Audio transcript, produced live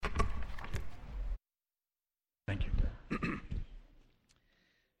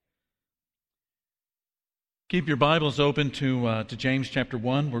Keep your Bibles open to James chapter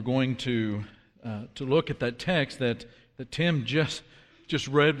 1. We're going to look at that text that Tim just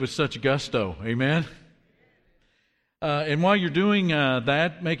read with such gusto. Amen? And while you're doing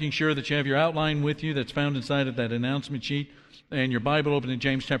that, making sure that you have your outline with you that's found inside of that announcement sheet and your Bible open in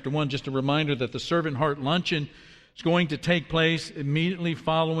James chapter 1, just a reminder that the Servant Heart Luncheon is going to take place immediately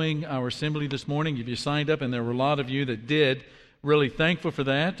following our assembly this morning. If you signed up, and there were a lot of you that did, really thankful for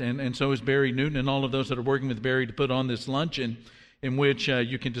that, and so is Barry Newton and all of those that are working with Barry to put on this luncheon in which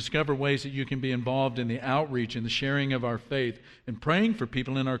you can discover ways that you can be involved in the outreach and the sharing of our faith and praying for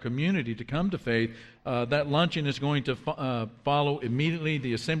people in our community to come to faith. That luncheon is going to follow immediately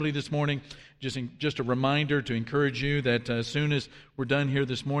the assembly this morning. Just a reminder to encourage you that as soon as we're done here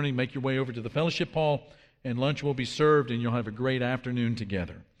this morning, make your way over to the fellowship hall, and lunch will be served, and you'll have a great afternoon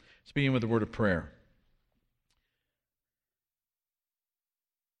together. Let's begin with a word of prayer.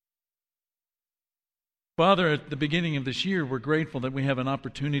 Father, at the beginning of this year, we're grateful that we have an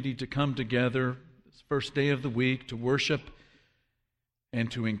opportunity to come together this first day of the week to worship and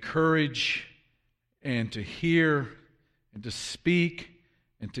to encourage and to hear and to speak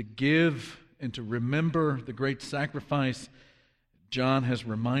and to give and to remember the great sacrifice John has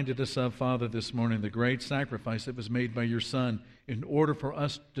reminded us of, Father, this morning, the great sacrifice that was made by your Son in order for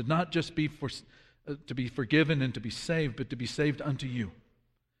us to not just be to be forgiven and to be saved, but to be saved unto you.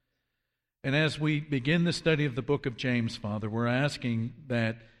 And as we begin the study of the book of James, Father, we're asking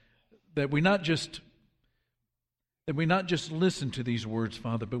that we not just listen to these words,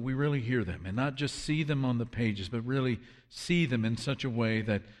 Father, but we really hear them, and not just see them on the pages, but really see them in such a way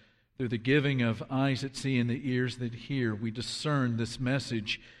that through the giving of eyes that see and the ears that hear, we discern this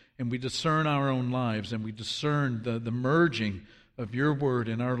message, and we discern our own lives, and we discern the merging of your word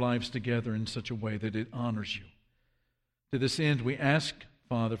in our lives together in such a way that it honors you. To this end, we ask,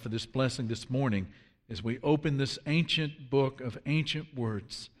 Father, for this blessing this morning as we open this ancient book of ancient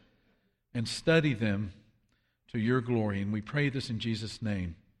words and study them to your glory. And we pray this in Jesus'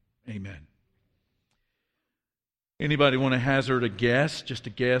 name. Amen. Anybody want to hazard a guess, just to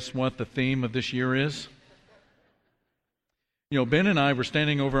guess what the theme of this year is? You know, Ben and I were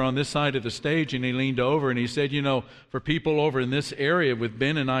standing over on this side of the stage, and he leaned over and he said, you know, for people over in this area with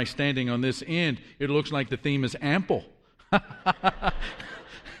Ben and I standing on this end, it looks like the theme is ample.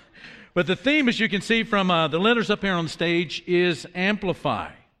 But the theme, as you can see from the letters up here on the stage, is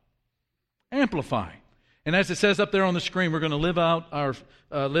amplify. Amplify. And as it says up there on the screen, we're going to live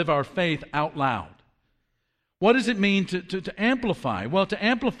our faith out loud. What does it mean to amplify? Well, to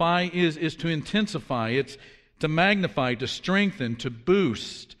amplify is to intensify. It's to magnify, to strengthen, to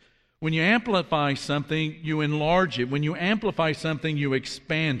boost. When you amplify something, you enlarge it. When you amplify something, you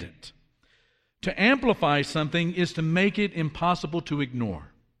expand it. To amplify something is to make it impossible to ignore.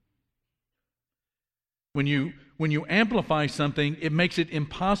 When you amplify something, it makes it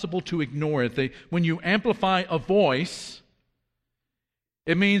impossible to ignore it. When you amplify a voice,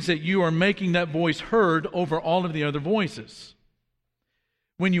 it means that you are making that voice heard over all of the other voices.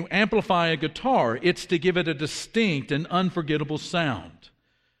 When you amplify a guitar, it's to give it a distinct and unforgettable sound.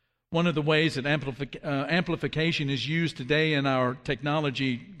 One of the ways that amplification is used today in our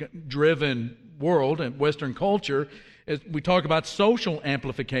technology-driven world and Western culture is we talk about social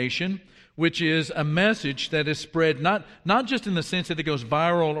amplification, which is a message that is spread not just in the sense that it goes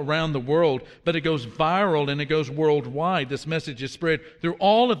viral around the world, but it goes viral and it goes worldwide. This message is spread through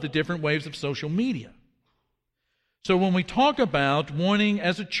all of the different waves of social media. So when we talk about wanting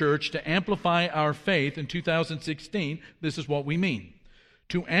as a church to amplify our faith in 2016, this is what we mean.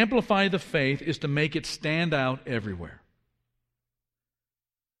 To amplify the faith is to make it stand out everywhere.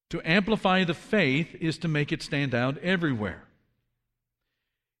 To amplify the faith is to make it stand out everywhere.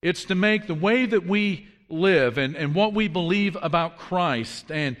 It's to make the way that we live and what we believe about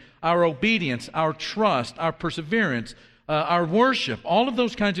Christ and our obedience, our trust, our perseverance, our worship, all of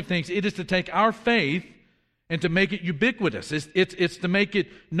those kinds of things. It is to take our faith and to make it ubiquitous. It's to make it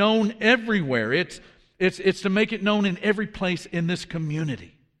known everywhere. It's to make it known in every place in this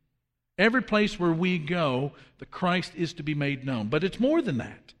community. Every place where we go, the Christ is to be made known. But it's more than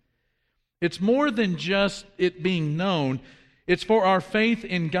that. It's more than just it being known. It's for our faith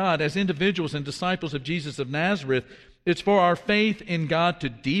in God as individuals and disciples of Jesus of Nazareth. It's for our faith in God to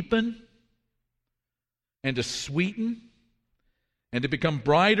deepen and to sweeten and to become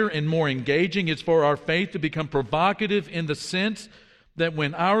brighter and more engaging. It's for our faith to become provocative in the sense that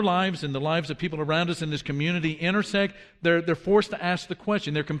when our lives and the lives of people around us in this community intersect, they're forced to ask the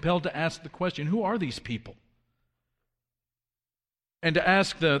question. They're compelled to ask the question, who are these people? And to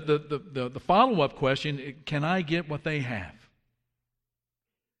ask the follow-up question, can I get what they have?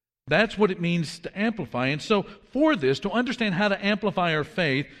 That's what it means to amplify. And so for this, to understand how to amplify our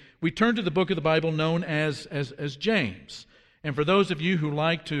faith, we turn to the book of the Bible known as James. And for those of you who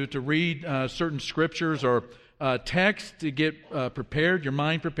like to read certain scriptures or text to get prepared, your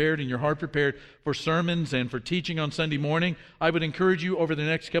mind prepared and your heart prepared for sermons and for teaching on Sunday morning, I would encourage you over the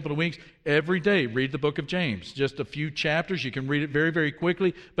next couple of weeks, every day, read the book of James. Just a few chapters. You can read it very, very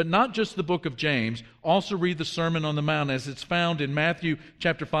quickly. But not just the book of James. Also read the Sermon on the Mount as it's found in Matthew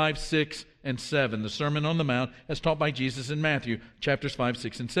chapter 5, 6, and 7. The Sermon on the Mount as taught by Jesus in Matthew chapters 5,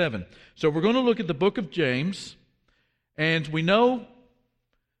 6, and 7. So we're going to look at the book of James. And we know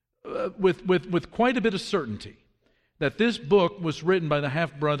with quite a bit of certainty that this book was written by the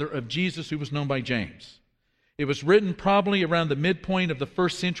half-brother of Jesus, who was known by James. It was written probably around the midpoint of the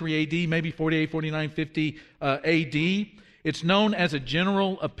 1st century AD, maybe 48, 49, 50 AD. It's known as a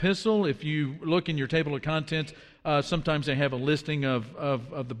general epistle. If you look in your table of contents, sometimes they have a listing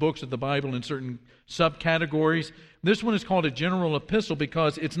of the books of the Bible in certain subcategories. This one is called a general epistle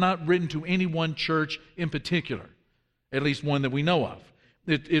because it's not written to any one church in particular, at least one that we know of.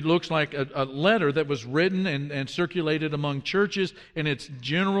 It looks like a letter that was written and circulated among churches, and it's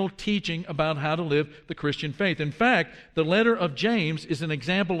general teaching about how to live the Christian faith. In fact, the letter of James is an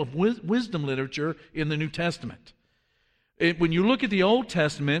example of wisdom literature in the New Testament. When you look at the Old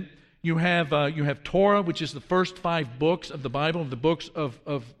Testament, you have Torah, which is the first 5 books of the Bible, the books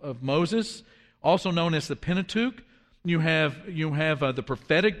of Moses, also known as the Pentateuch. You have the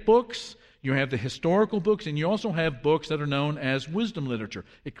prophetic books. You have the historical books, and you also have books that are known as wisdom literature,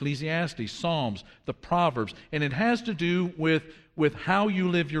 Ecclesiastes, Psalms, the Proverbs, and it has to do with how you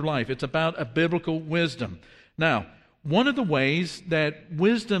live your life. It's about a biblical wisdom. Now, one of the ways that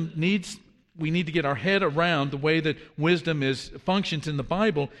we need to get our head around the way that wisdom functions in the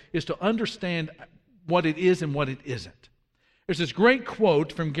Bible is to understand what it is and what it isn't. There's this great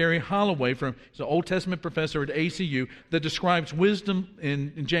quote from Gary Holloway, he's an Old Testament professor at ACU, that describes wisdom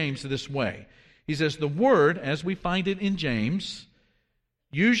in James this way. He says, the word, as we find it in James,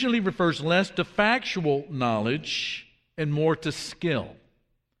 usually refers less to factual knowledge and more to skill.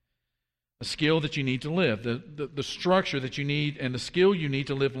 A skill that you need to live, the structure that you need and the skill you need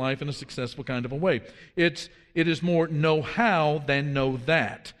to live life in a successful kind of a way. It is more know how than know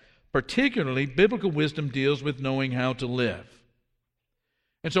that. Particularly, biblical wisdom deals with knowing how to live.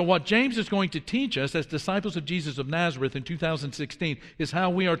 And so what James is going to teach us as disciples of Jesus of Nazareth in 2016 is how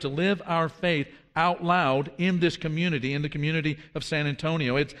we are to live our faith out loud in this community, in the community of San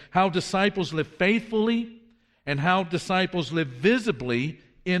Antonio. It's how disciples live faithfully and how disciples live visibly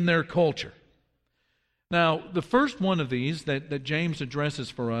in their culture. Now, the first one of these that James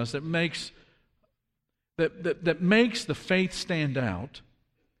addresses for us that makes the faith stand out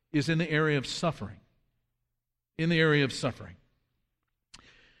is in the area of suffering. In the area of suffering.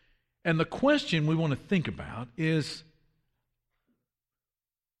 And the question we want to think about is,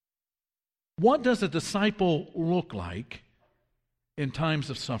 what does a disciple look like in times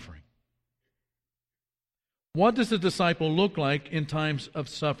of suffering? What does a disciple look like in times of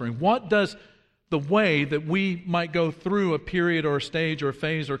suffering? What does the way that we might go through a period or a stage or a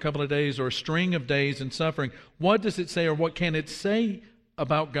phase or a couple of days or a string of days in suffering, what does it say or what can it say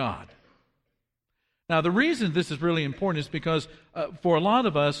about God? Now, the reason this is really important is because for a lot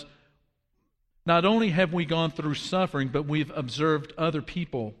of us, not only have we gone through suffering, but we've observed other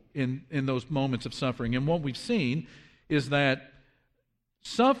people in those moments of suffering. And what we've seen is that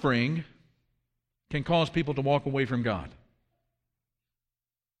suffering can cause people to walk away from God.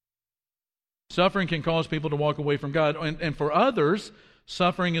 Suffering can cause people to walk away from God. And for others,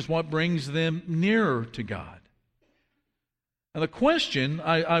 suffering is what brings them nearer to God. Now, the question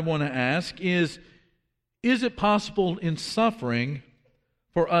I want to ask is it possible in suffering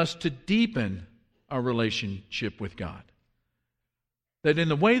for us to deepen our relationship with God? That in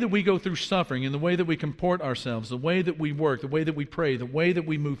the way that we go through suffering, in the way that we comport ourselves, the way that we work, the way that we pray, the way that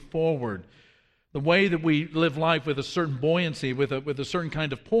we move forward, the way that we live life with a certain buoyancy, with a certain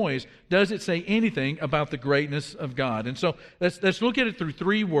kind of poise, does it say anything about the greatness of God? And so let's look at it through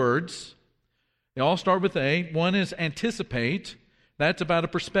 3 words. They all start with A. One is anticipate. That's about a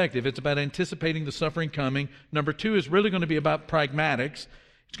perspective. It's about anticipating the suffering coming. Number 2 is really going to be about pragmatics.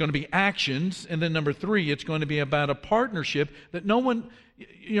 It's going to be actions. And then number 3, it's going to be about a partnership that no one,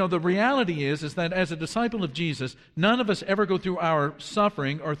 the reality is that as a disciple of Jesus, none of us ever go through our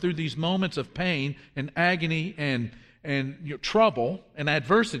suffering or through these moments of pain and agony and trouble and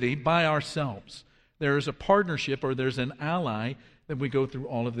adversity by ourselves. There is a partnership or there's an ally that we go through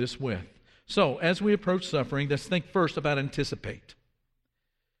all of this with. So, as we approach suffering, let's think first about anticipate.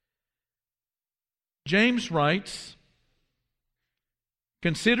 James writes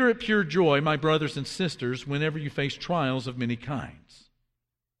Consider it pure joy, my brothers and sisters, whenever you face trials of many kinds.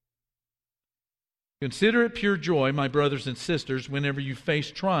 Consider it pure joy, my brothers and sisters, whenever you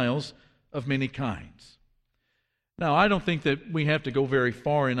face trials of many kinds. Now, I don't think that we have to go very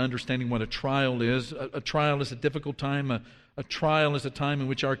far in understanding what a trial is. A trial is a difficult time. A trial is a time in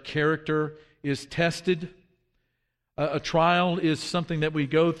which our character is tested. A trial is something that we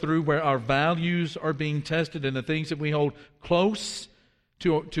go through where our values are being tested, and the things that we hold close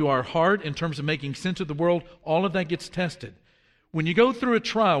to our heart in terms of making sense of the world, all of that gets tested. When you go through a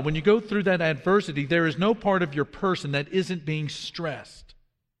trial, when you go through that adversity, there is no part of your person that isn't being stressed.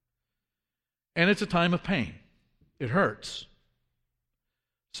 And it's a time of pain. It hurts.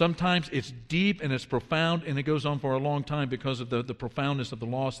 Sometimes it's deep and it's profound, and it goes on for a long time because of the profoundness of the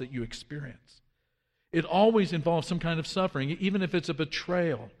loss that you experience. It always involves some kind of suffering, even if it's a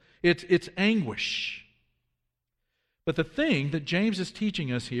betrayal. It's anguish. But the thing that James is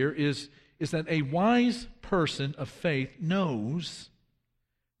teaching us here is that a wise person of faith knows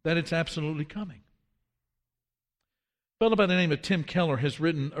that it's absolutely coming. A fellow by the name of Tim Keller has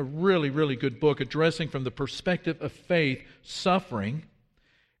written a really, really good book addressing from the perspective of faith suffering.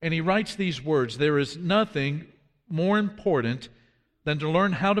 And he writes these words: there is nothing more important than to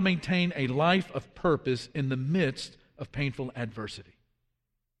learn how to maintain a life of purpose in the midst of painful adversity.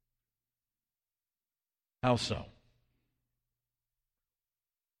 How so?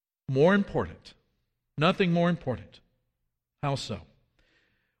 More important. Nothing more important. How so?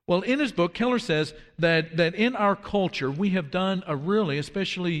 Well, in his book, Keller says that in our culture, we have done a really,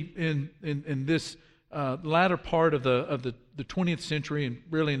 especially in this latter part of the 20th century and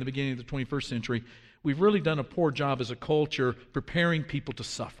really in the beginning of the 21st century, we've really done a poor job as a culture preparing people to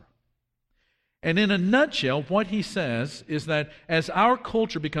suffer. And in a nutshell, what he says is that as our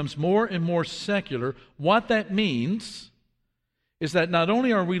culture becomes more and more secular, what that means is that not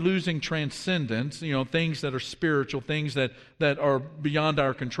only are we losing transcendence, things that are spiritual, things that are beyond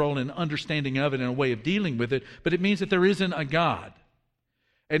our control and understanding of it and a way of dealing with it, but it means that there isn't a God.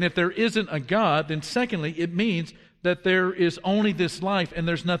 And if there isn't a God, then secondly, it means that there is only this life and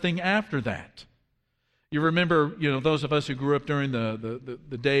there's nothing after that. You remember, those of us who grew up during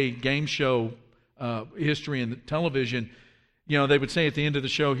the day game show history and the television, they would say at the end of the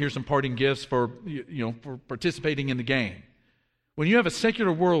show, here's some parting gifts for participating in the game. When you have a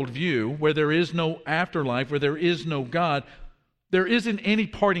secular worldview where there is no afterlife, where there is no God, there isn't any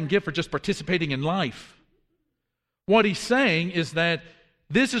parting gift for just participating in life. What he's saying is that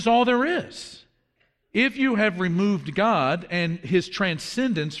this is all there is. If you have removed God and His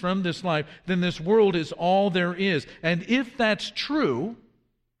transcendence from this life, then this world is all there is. And if that's true,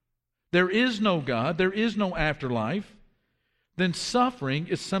 there is no God, there is no afterlife, then suffering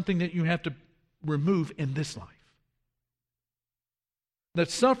is something that you have to remove in this life. That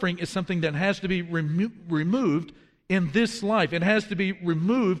suffering is something that has to be removed in this life. It has to be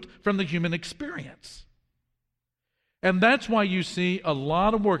removed from the human experience. And that's why you see a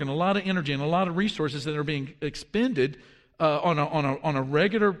lot of work and a lot of energy and a lot of resources that are being expended on a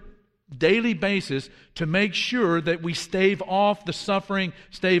regular daily basis to make sure that we stave off the suffering,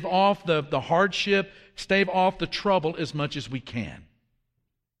 stave off the hardship, stave off the trouble as much as we can.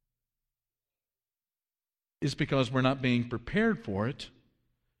 It's because we're not being prepared for it.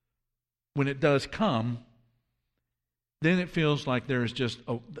 When it does come, then it feels like there is just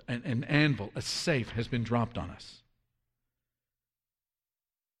an anvil, a safe has been dropped on us.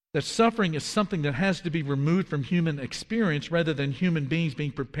 That suffering is something that has to be removed from human experience rather than human beings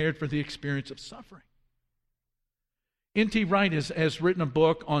being prepared for the experience of suffering. N.T. Wright has written a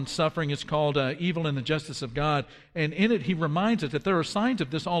book on suffering. It's called Evil and the Justice of God. And in it, he reminds us that there are signs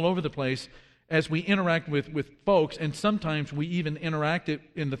of this all over the place as we interact with folks, and sometimes we even interact it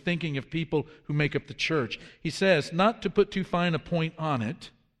in the thinking of people who make up the church. He says, not to put too fine a point on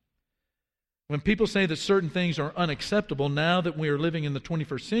it, when people say that certain things are unacceptable, now that we are living in the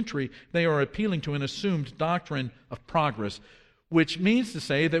 21st century, they are appealing to an assumed doctrine of progress, which means to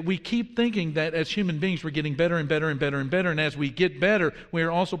say that we keep thinking that as human beings we're getting better and better and better and better, and as we get better, we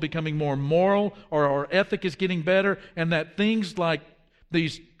are also becoming more moral, or our ethic is getting better, and that things like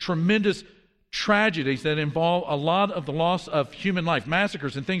these tremendous tragedies that involve a lot of the loss of human life,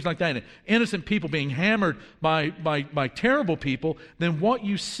 massacres and things like that, and innocent people being hammered by terrible people, then what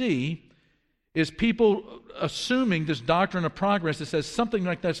you see is people assuming this doctrine of progress that says something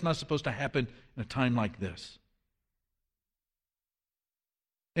like that's not supposed to happen in a time like this.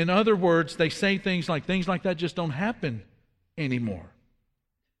 In other words, they say things like that just don't happen anymore.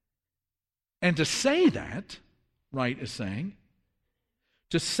 And to say that, Wright is saying,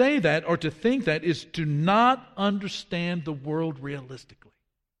 to say that or to think that is to not understand the world realistically.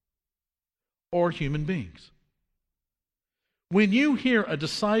 or human beings. When you hear a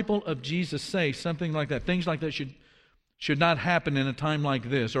disciple of Jesus say something like that, things like that should not happen in a time like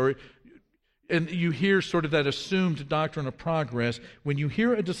this, and you hear sort of that assumed doctrine of progress, when you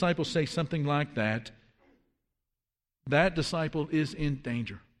hear a disciple say something like that, that disciple is in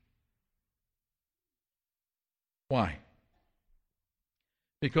danger. Why?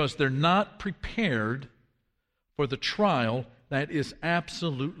 Because they're not prepared for the trial that is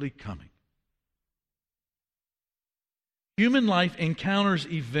absolutely coming. Human life encounters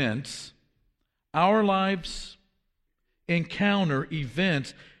events. Our lives encounter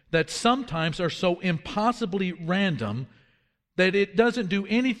events that sometimes are so impossibly random that it doesn't do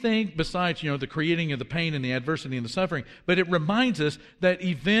anything besides, the creating of the pain and the adversity and the suffering, but it reminds us that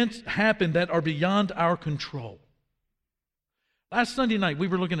events happen that are beyond our control. Last Sunday night, we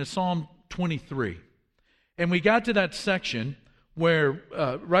were looking at Psalm 23, and we got to that section where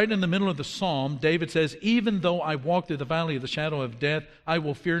right in the middle of the psalm, David says, "Even though I walk through the valley of the shadow of death, I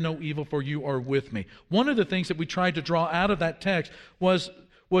will fear no evil, for you are with me." One of the things that we tried to draw out of that text was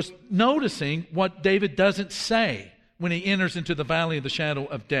noticing what David doesn't say when he enters into the valley of the shadow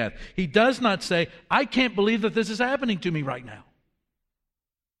of death. He does not say, "I can't believe that this is happening to me right now."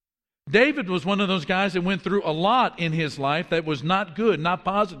 David was one of those guys that went through a lot in his life that was not good, not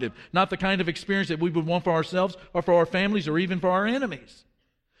positive, not the kind of experience that we would want for ourselves or for our families or even for our enemies.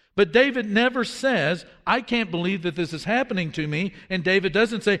 But David never says, "I can't believe that this is happening to me," and David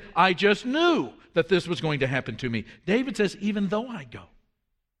doesn't say, "I just knew that this was going to happen to me." David says, "Even though I go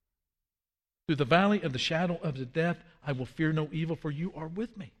through the valley of the shadow of the death, I will fear no evil, for you are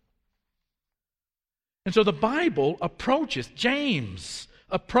with me." And so the Bible James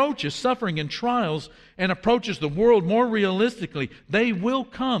approaches suffering and trials and approaches the world more realistically. They will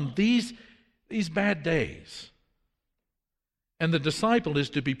come, these bad days. And the disciple is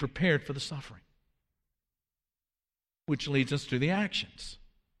to be prepared for the suffering, which leads us to the actions.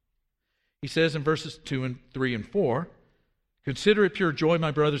 He says in verses 2 and 3 and 4, "Consider it pure joy,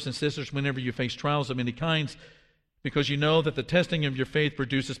 my brothers and sisters, whenever you face trials of many kinds, because you know that the testing of your faith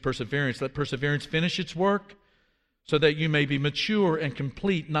produces perseverance. Let perseverance finish its work, so that you may be mature and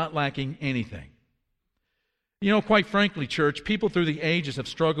complete, not lacking anything." Quite frankly, church, people through the ages have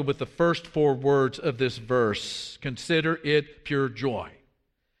struggled with the first 4 words of this verse. Consider it pure joy.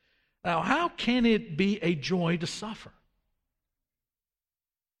 Now, how can it be a joy to suffer?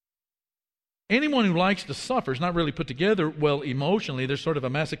 Anyone who likes to suffer is not really put together well emotionally. There's sort of a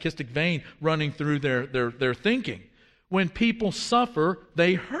masochistic vein running through their thinking. When people suffer,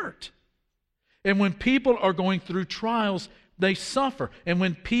 they hurt. And when people are going through trials, they suffer. And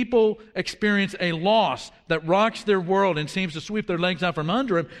when people experience a loss that rocks their world and seems to sweep their legs out from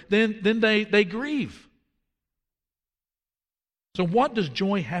under them, then they grieve. So what does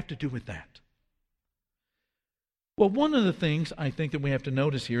joy have to do with that? Well, one of the things I think that we have to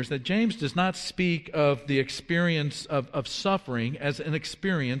notice here is that James does not speak of the experience of suffering as an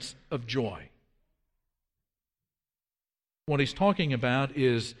experience of joy. What he's talking about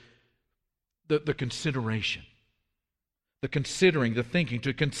is the consideration, the considering, the thinking,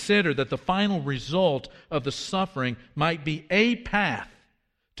 to consider that the final result of the suffering might be a path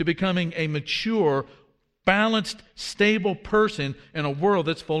to becoming a mature, balanced, stable person in a world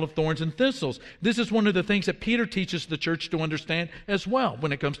that's full of thorns and thistles. This is one of the things that Peter teaches the church to understand as well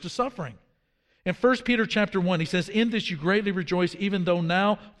when it comes to suffering. In 1 Peter chapter 1, he says, "In this you greatly rejoice, even though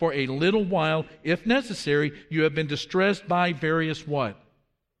now for a little while, if necessary, you have been distressed by various" what?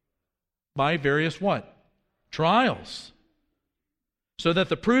 By various what? Trials. "So that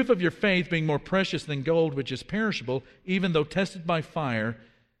the proof of your faith, being more precious than gold, which is perishable, even though tested by fire,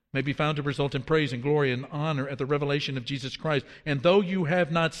 may be found to result in praise and glory and honor at the revelation of Jesus Christ. And though you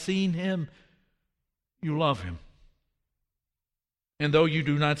have not seen him, you love him. And though you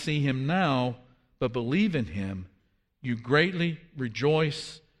do not see him now, but believe in him, you greatly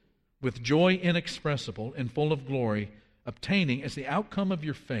rejoice with joy inexpressible and full of glory, obtaining as the outcome of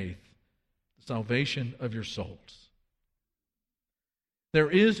your faith the salvation of your souls." There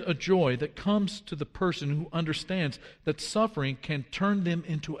is a joy that comes to the person who understands that suffering can turn them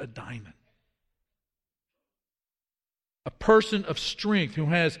into a diamond. A person of strength who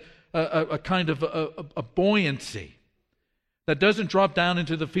has a kind of a buoyancy that doesn't drop down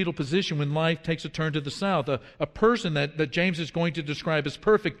into the fetal position when life takes a turn to the south. A person that James is going to describe as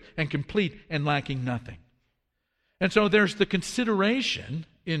perfect and complete and lacking nothing. And so there's the consideration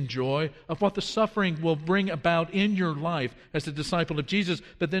in joy of what the suffering will bring about in your life as a disciple of Jesus.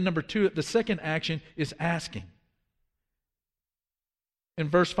 But then number 2, the second action is asking. In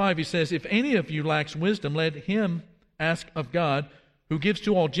verse 5 he says, "If any of you lacks wisdom, let him ask of God, who gives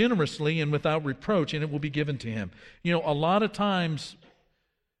to all generously and without reproach, and it will be given to him. You know, a lot of times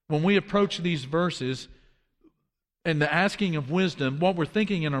when we approach these verses and the asking of wisdom, what we're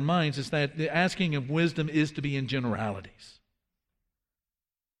thinking in our minds is that the asking of wisdom is to be in generalities.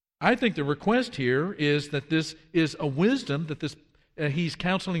 I think the request here is that this is a wisdom that he's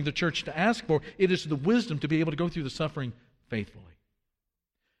counseling the church to ask for. It is the wisdom to be able to go through the suffering faithfully.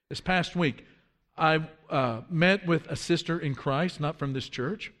 This past week, I met with a sister in Christ, not from this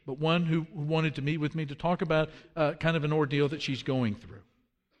church, but one who wanted to meet with me to talk about kind of an ordeal that she's going through.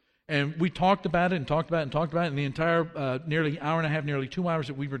 And we talked about it and talked about it and talked about it. And the entire nearly hour and a half, nearly 2 hours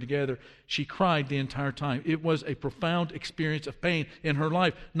that we were together, she cried the entire time. It was a profound experience of pain in her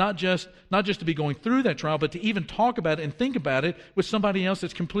life. Not just to be going through that trial, but to even talk about it and think about it with somebody else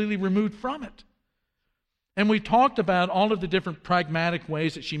that's completely removed from it. And we talked about all of the different pragmatic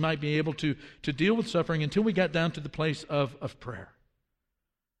ways that she might be able to deal with suffering until we got down to the place of prayer.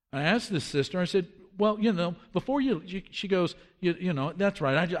 I asked this sister, I said, well, you know, before she goes, you know, that's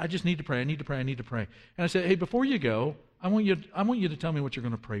right, I just need to pray, I need to pray. And I said, hey, before you go, I want you to tell me what you're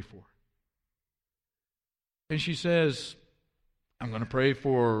going to pray for. And she says, I'm going to pray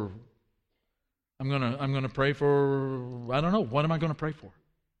for, I don't know, what am I going to pray for?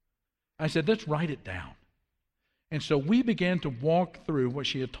 I said, let's write it down. And so we began to walk through what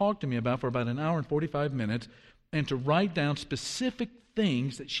she had talked to me about for about an hour and 45 minutes and to write down specific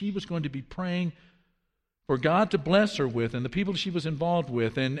things that she was going to be praying for God to bless her with, and the people she was involved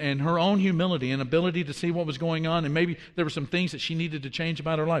with, and her own humility and ability to see what was going on, and maybe there were some things that she needed to change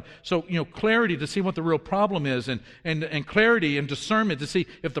about her life. So, you know, clarity to see what the real problem is, and clarity and discernment to see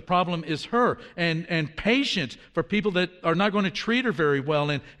if the problem is her, and patience for people that are not going to treat her very well,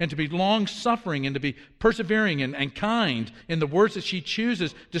 and to be long-suffering, and to be persevering and kind in the words that she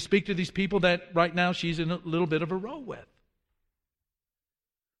chooses to speak to these people that right now she's in a little bit of a row with.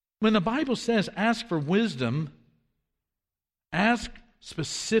 When the Bible says ask for wisdom, ask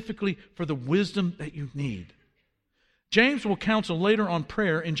specifically for the wisdom that you need. James will counsel later on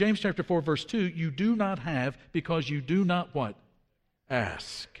prayer in James chapter 4, verse 2, you do not have because you do not what?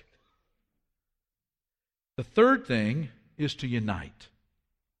 Ask. The third thing is to unite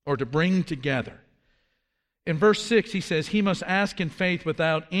or to bring together. In verse 6, he says, he must ask in faith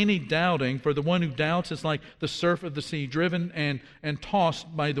without any doubting, for the one who doubts is like the surf of the sea, driven and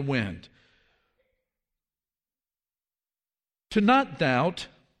tossed by the wind. To not doubt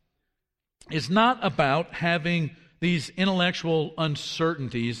is not about having these intellectual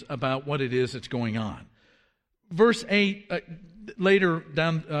uncertainties about what it is that's going on. Verse 8, later,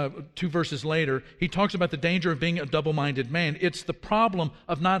 down 2 verses later, he talks about the danger of being a double-minded man. It's the problem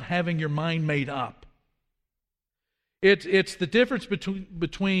of not having your mind made up. It's the difference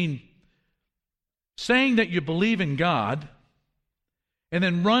between saying that you believe in God and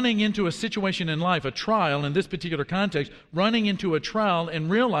then running into a situation in life, a trial in this particular context, running into a trial and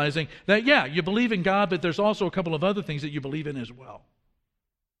realizing that, yeah, you believe in God, but there's also a couple of other things that you believe in as well.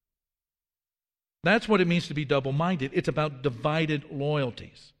 That's what it means to be double-minded. It's about divided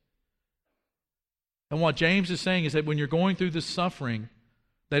loyalties. And what James is saying is that when you're going through this suffering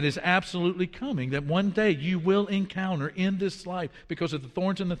that is absolutely coming, that one day you will encounter in this life, because of the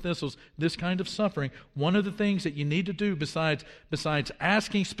thorns and the thistles, this kind of suffering. One of the things that you need to do besides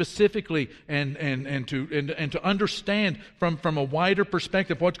asking specifically and to understand from a wider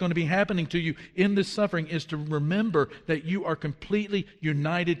perspective what's going to be happening to you in this suffering is to remember that you are completely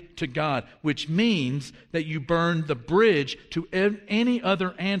united to God, which means that you burn the bridge to any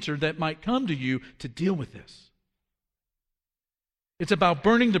other answer that might come to you to deal with this. It's about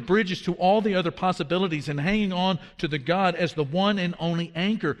burning the bridges to all the other possibilities and hanging on to the God as the one and only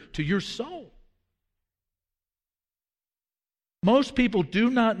anchor to your soul. Most people do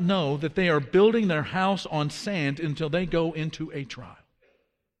not know that they are building their house on sand until they go into a trial.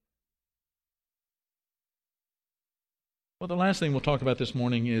 Well, the last thing we'll talk about this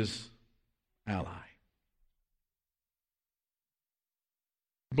morning is ally.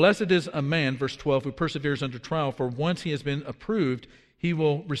 Blessed is a man, verse 12, who perseveres under trial, for once he has been approved, he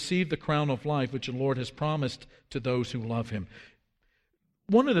will receive the crown of life which the Lord has promised to those who love him.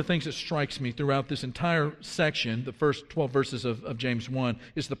 One of the things that strikes me throughout this entire section, the first 12 verses of James 1,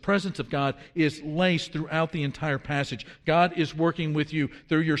 is the presence of God is laced throughout the entire passage. God is working with you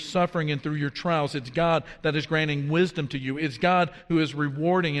through your suffering and through your trials. It's God that is granting wisdom to you. It's God who is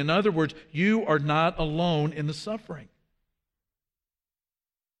rewarding. In other words, you are not alone in the suffering.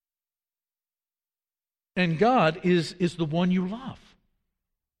 And God is the one you love.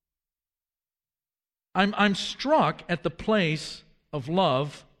 I'm struck at the place of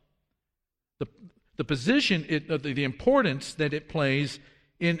love, the the position, the importance that it plays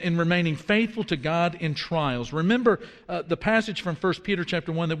in remaining faithful to God in trials. Remember the passage from 1 Peter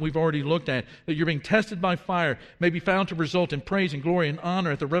chapter 1 that we've already looked at, that you're being tested by fire, may be found to result in praise and glory and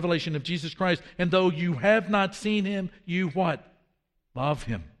honor at the revelation of Jesus Christ. And though you have not seen him, you what? Love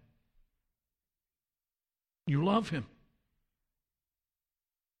him. You love him.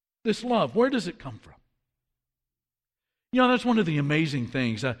 This love, where does it come from? That's one of the amazing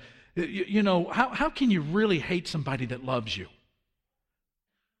things. How can you really hate somebody that loves you?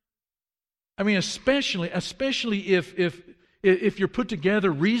 I mean, especially if you're put together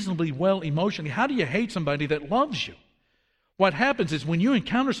reasonably well emotionally, how do you hate somebody that loves you? What happens is when you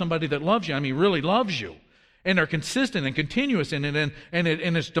encounter somebody that loves you, really loves you, and are consistent and continuous in it, and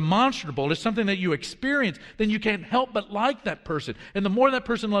it's demonstrable, it's something that you experience, then you can't help but like that person. And the more that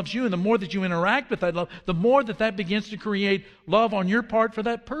person loves you, and the more that you interact with that love, the more that begins to create love on your part for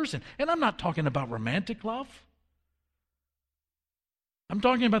that person. And I'm not talking about romantic love. I'm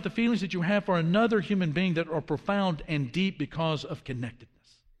talking about the feelings that you have for another human being that are profound and deep because of connectedness.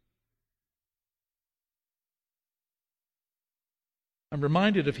 I'm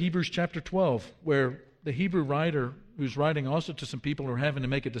reminded of Hebrews chapter 12, where the Hebrew writer, who's writing also to some people who are having to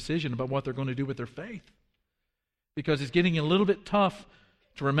make a decision about what they're going to do with their faith, because it's getting a little bit tough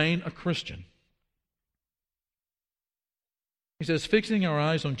to remain a Christian. He says, fixing our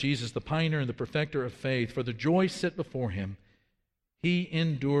eyes on Jesus, the pioneer and the perfecter of faith, for the joy set before him, he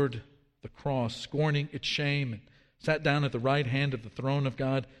endured the cross, scorning its shame, and sat down at the right hand of the throne of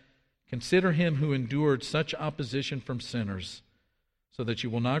God. Consider him who endured such opposition from sinners, so that you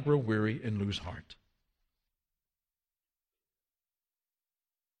will not grow weary and lose heart.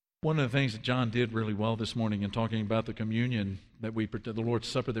 One of the things that John did really well this morning in talking about the communion that the Lord's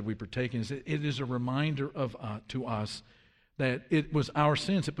Supper that we partake in, is it is a reminder to us that it was our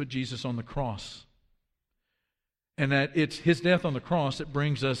sins that put Jesus on the cross. And that it's his death on the cross that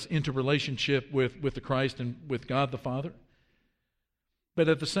brings us into relationship with the Christ and with God the Father. But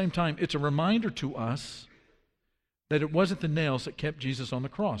at the same time, it's a reminder to us that it wasn't the nails that kept Jesus on the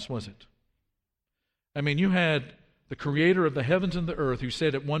cross, was it? You had the creator of the heavens and the earth who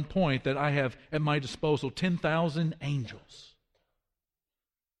said at one point that I have at my disposal 10,000 angels.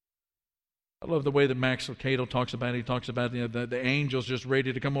 I love the way that Max Lucado talks about it. He talks about the angels just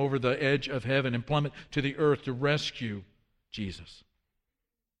ready to come over the edge of heaven and plummet to the earth to rescue Jesus.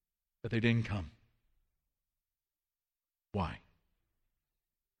 But they didn't come. Why?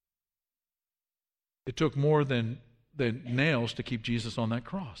 It took more than nails to keep Jesus on that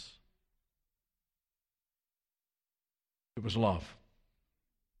cross. It was love.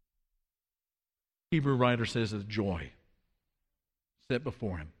 Hebrew writer says the joy set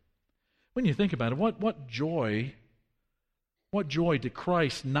before him. When you think about it, what joy did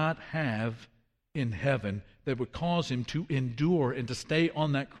Christ not have in heaven that would cause him to endure and to stay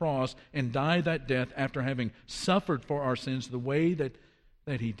on that cross and die that death after having suffered for our sins the way that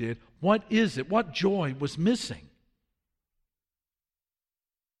he did? What is it? What joy was missing?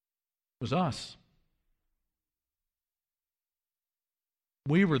 It was us.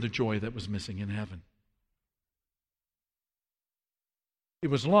 We were the joy that was missing in heaven. It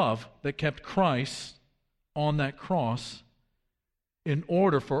was love that kept Christ on that cross in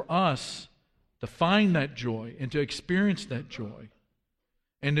order for us to find that joy and to experience that joy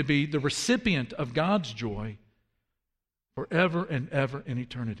and to be the recipient of God's joy forever and ever in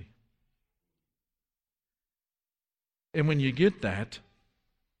eternity. And when you get that,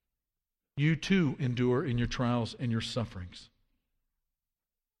 you too endure in your trials and your sufferings.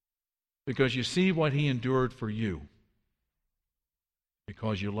 Because you see what he endured for you.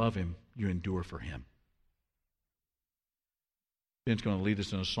 Because you love him, you endure for him. Ben's going to lead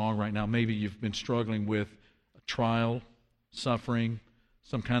us in a song right now. Maybe you've been struggling with a trial, suffering,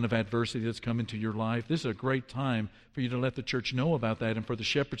 some kind of adversity that's come into your life. This is a great time for you to let the church know about that and for the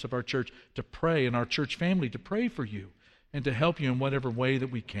shepherds of our church to pray and our church family to pray for you and to help you in whatever way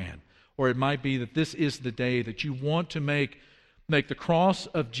that we can. Or it might be that this is the day that you want to make the cross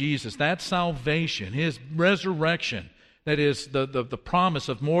of Jesus, that salvation, his resurrection, that is the promise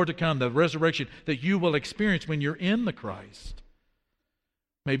of more to come, the resurrection that you will experience when you're in the Christ.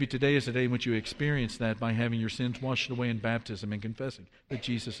 Maybe today is the day in which you experience that by having your sins washed away in baptism and confessing that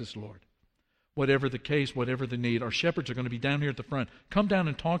Jesus is Lord. Whatever the case, whatever the need, our shepherds are going to be down here at the front. Come down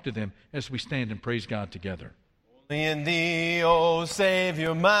and talk to them as we stand and praise God together. Only in thee, O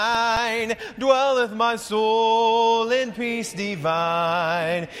Savior mine, dwelleth my soul in peace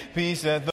divine. Peace that